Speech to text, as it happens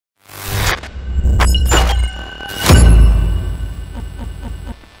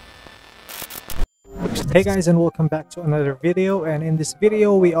Hey guys, and welcome back to another video, and in this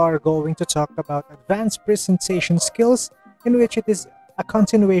video we are going to talk about advanced presentation skills, in which it is a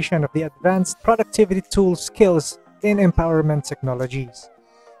continuation of the advanced productivity tool skills in empowerment technologies.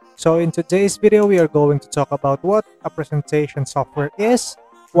 So in today's video we are going to talk about what a presentation software is,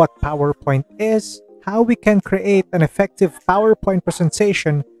 what PowerPoint is, how we can create an effective PowerPoint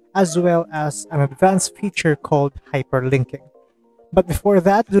presentation, as well as an advanced feature called hyperlinking. But before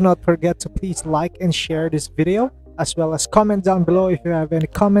that, do not forget to please like and share this video, as well as comment down below if you have any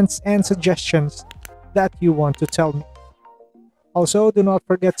comments and suggestions that you want to tell me. Also, do not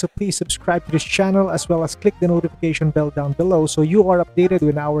forget to please subscribe to this channel, as well as click the notification bell down below so you are updated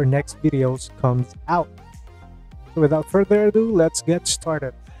when our next videos comes out. So without further ado, let's get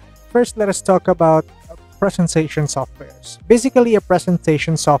started. First, let us talk about presentation softwares. Basically, a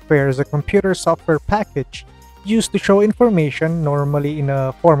presentation software is a computer software package used to show information, normally in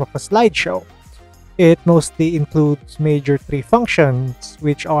a form of a slideshow. It mostly includes major three functions,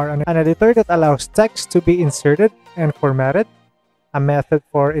 which are an editor that allows text to be inserted and formatted, a method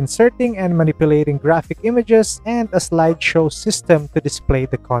for inserting and manipulating graphic images, and a slideshow system to display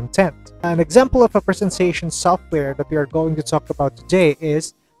the content. An example of a presentation software that we are going to talk about today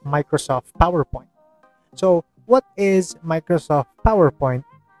is Microsoft PowerPoint. So what is Microsoft PowerPoint?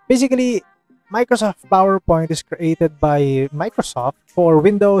 Basically, Microsoft PowerPoint is created by Microsoft for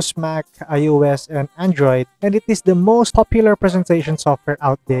Windows, Mac, iOS, and Android, and it is the most popular presentation software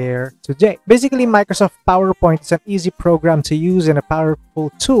out there today. Basically, Microsoft PowerPoint is an easy program to use and a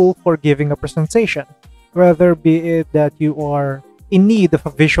powerful tool for giving a presentation, whether be it that you are in need of a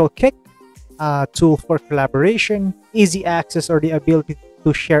visual kick, a tool for collaboration, easy access, or the ability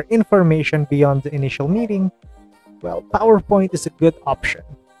to share information beyond the initial meeting. Well, PowerPoint is a good option.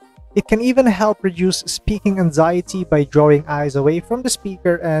 It can even help reduce speaking anxiety by drawing eyes away from the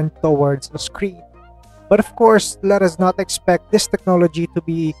speaker and towards the screen. But of course, let us not expect this technology to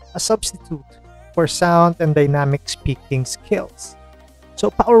be a substitute for sound and dynamic speaking skills.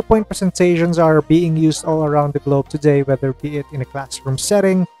 So PowerPoint presentations are being used all around the globe today, whether be it in a classroom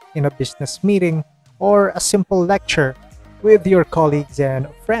setting, in a business meeting, or a simple lecture with your colleagues and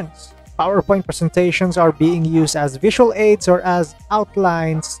friends. PowerPoint presentations are being used as visual aids or as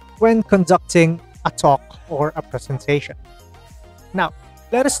outlines when conducting a talk or a presentation. Now,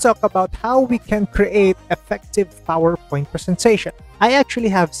 let us talk about how we can create effective PowerPoint presentation. I actually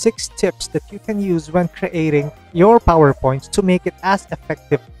have 6 tips that you can use when creating your PowerPoint to make it as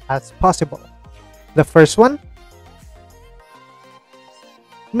effective as possible. The first one,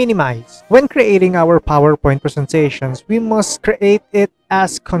 minimize. When creating our PowerPoint presentations, we must create it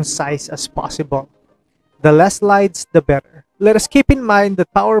as concise as possible. The less slides, the better. Let us keep in mind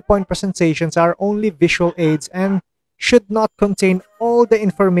that PowerPoint presentations are only visual aids and should not contain all the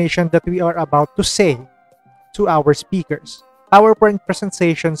information that we are about to say to our speakers. PowerPoint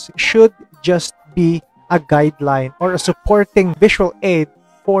presentations should just be a guideline or a supporting visual aid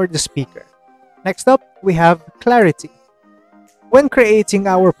for the speaker. Next up, we have clarity. When creating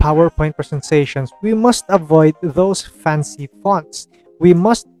our PowerPoint presentations, we must avoid those fancy fonts. We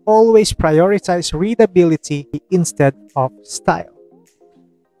must always prioritize readability instead of style.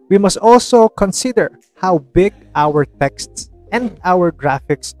 We must also consider how big our texts and our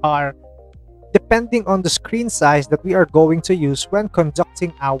graphics are, depending on the screen size that we are going to use when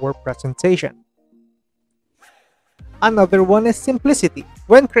conducting our presentation. Another one is simplicity.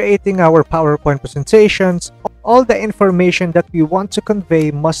 When creating our PowerPoint presentations, all the information that we want to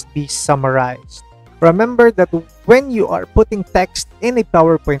convey must be summarized. Remember that when you are putting text in a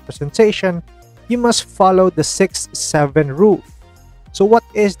PowerPoint presentation, you must follow the 6-7 rule. So what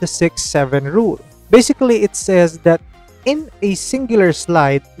is the 6-7 rule? Basically, it says that in a singular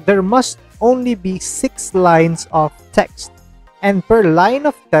slide, there must only be 6 lines of text. And per line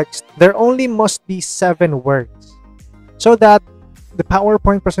of text, there only must be 7 words. So that the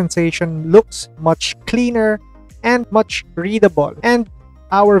PowerPoint presentation looks much cleaner and much readable. And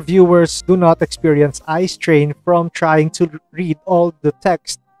our viewers do not experience eye strain from trying to read all the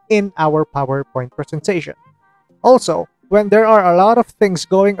text in our PowerPoint presentation. Also, when there are a lot of things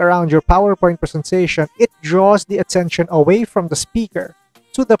going around your PowerPoint presentation, it draws the attention away from the speaker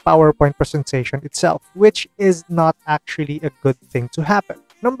to the PowerPoint presentation itself, which is not actually a good thing to happen.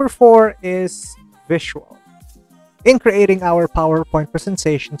 Number 4 is visual. In creating our PowerPoint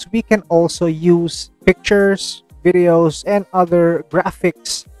presentations, we can also use pictures, videos, and other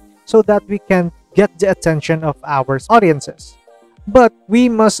graphics so that we can get the attention of our audiences. But we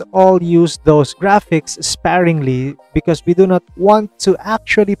must all use those graphics sparingly because we do not want to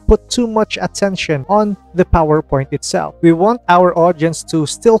actually put too much attention on the PowerPoint itself. We want our audience to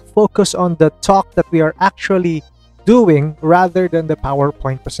still focus on the talk that we are actually doing rather than the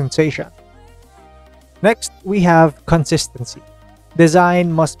PowerPoint presentation. Next, we have consistency.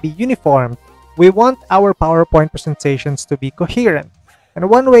 Design must be uniform. We want our PowerPoint presentations to be coherent. And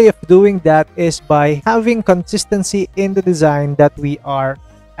one way of doing that is by having consistency in the design that we are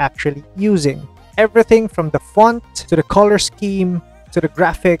actually using. Everything from the font to the color scheme to the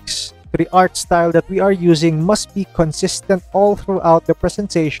graphics to the art style that we are using must be consistent all throughout the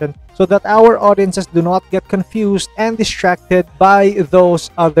presentation so that our audiences do not get confused and distracted by those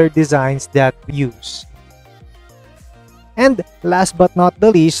other designs that we use. And last but not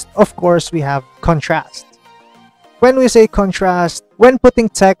the least, of course, we have contrast. When we say contrast, when putting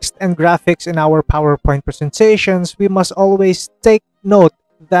text and graphics in our PowerPoint presentations, we must always take note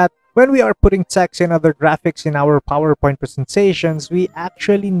that when we are putting text and other graphics in our PowerPoint presentations, we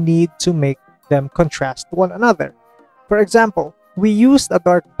actually need to make them contrast one another. For example, we used a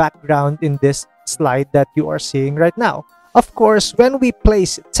dark background in this slide that you are seeing right now. Of course, when we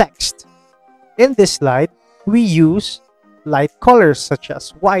place text in this slide, we use light colors such as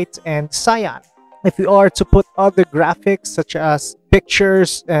white and cyan. If we are to put other graphics such as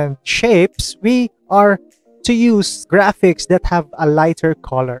pictures and shapes, we are to use graphics that have a lighter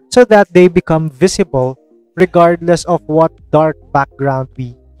color so that they become visible regardless of what dark background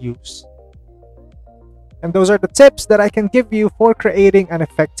we use. And those are the tips that I can give you for creating an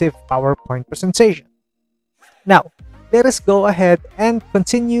effective PowerPoint presentation. Now, let us go ahead and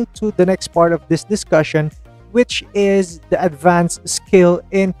continue to the next part of this discussion, which is the advanced skill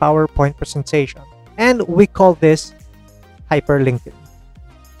in PowerPoint presentation. And we call this hyperlinking.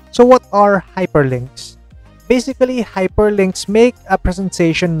 So what are hyperlinks? Basically, hyperlinks make a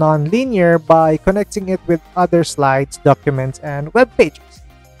presentation non-linear by connecting it with other slides, documents, and web pages.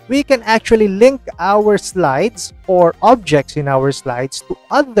 We can actually link our slides or objects in our slides to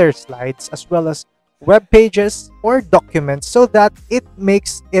other slides as well as web pages or documents so that it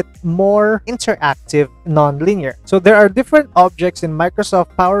makes it more interactive, non-linear. So there are different objects in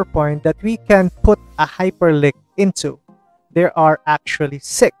Microsoft PowerPoint that we can put a hyperlink into. There are actually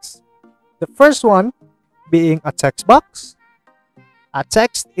 6. The first one being a text box, a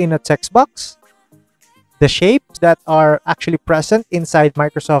text in a text box, the shapes that are actually present inside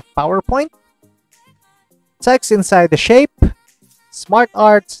Microsoft PowerPoint, text inside the shape, smart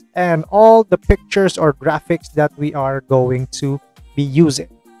arts, and all the pictures or graphics that we are going to be using.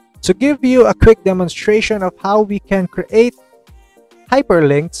 To give you a quick demonstration of how we can create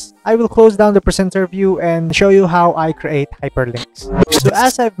hyperlinks, I will close down the presenter view and show you how I create hyperlinks. So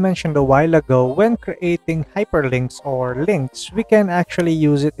as I've mentioned a while ago, when creating hyperlinks or links, we can actually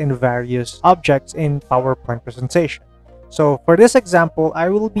use it in various objects in PowerPoint presentation. So for this example, I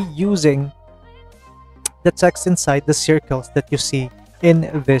will be using the text inside the circles that you see in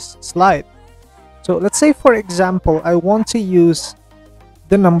this slide. So let's say, for example, I want to use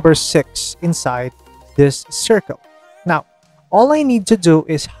the number 6 inside this circle. Now, all I need to do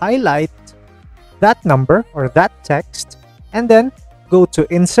is highlight that number or that text and then go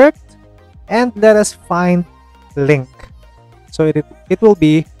to Insert and let us find Link. So it will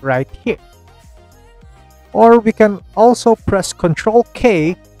be right here. Or we can also press Ctrl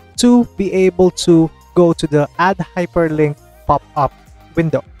K to be able to go to the Add Hyperlink pop-up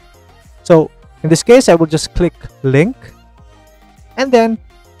window. So in this case, I will just click Link and then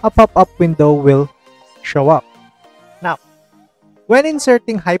a pop-up window will show up. Now, when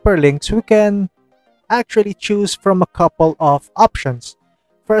inserting hyperlinks, we can actually choose from a couple of options.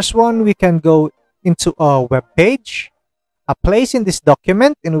 First one, we can go into a web page, a place in this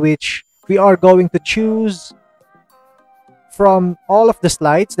document in which we are going to choose from all of the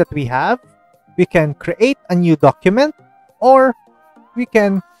slides that we have. We can create a new document, or we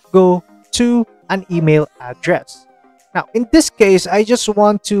can go to an email address. Now, in this case, I just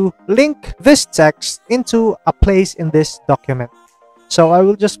want to link this text into a place in this document. So I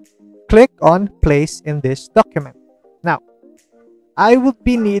will just click on Place in this document. Now, I will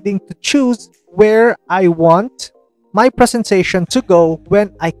be needing to choose where I want my presentation to go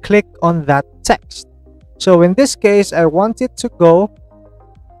when I click on that text. So in this case, I want it to go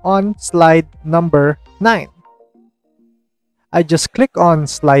on slide number 9. I just click on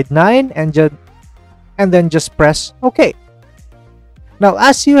slide 9 and then just press OK. Now,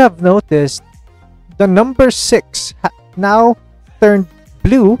 as you have noticed, the number 6 now turned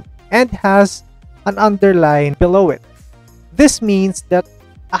blue and has an underline below it. This means that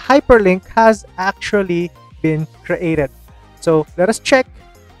a hyperlink has actually been created. So let us check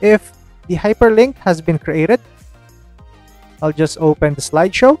if the hyperlink has been created. I'll just open the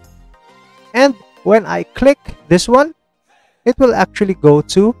slideshow. And when I click this one, it will actually go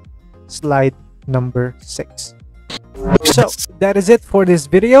to slide number 6. So that is it for this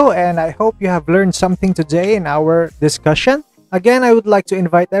video, and I hope you have learned something today in our discussion. Again, I would like to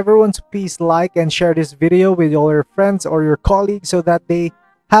invite everyone to please like and share this video with all your friends or your colleagues so that they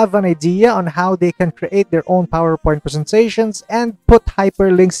have an idea on how they can create their own PowerPoint presentations and put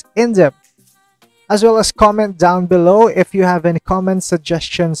hyperlinks in them. As well as comment down below if you have any comments,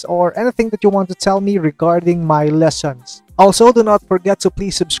 suggestions, or anything that you want to tell me regarding my lessons. Also, do not forget to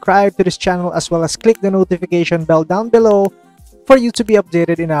please subscribe to this channel as well as click the notification bell down below for you to be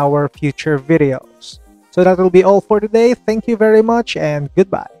updated in our future videos. So that will be all for today. Thank you very much and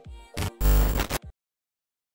goodbye.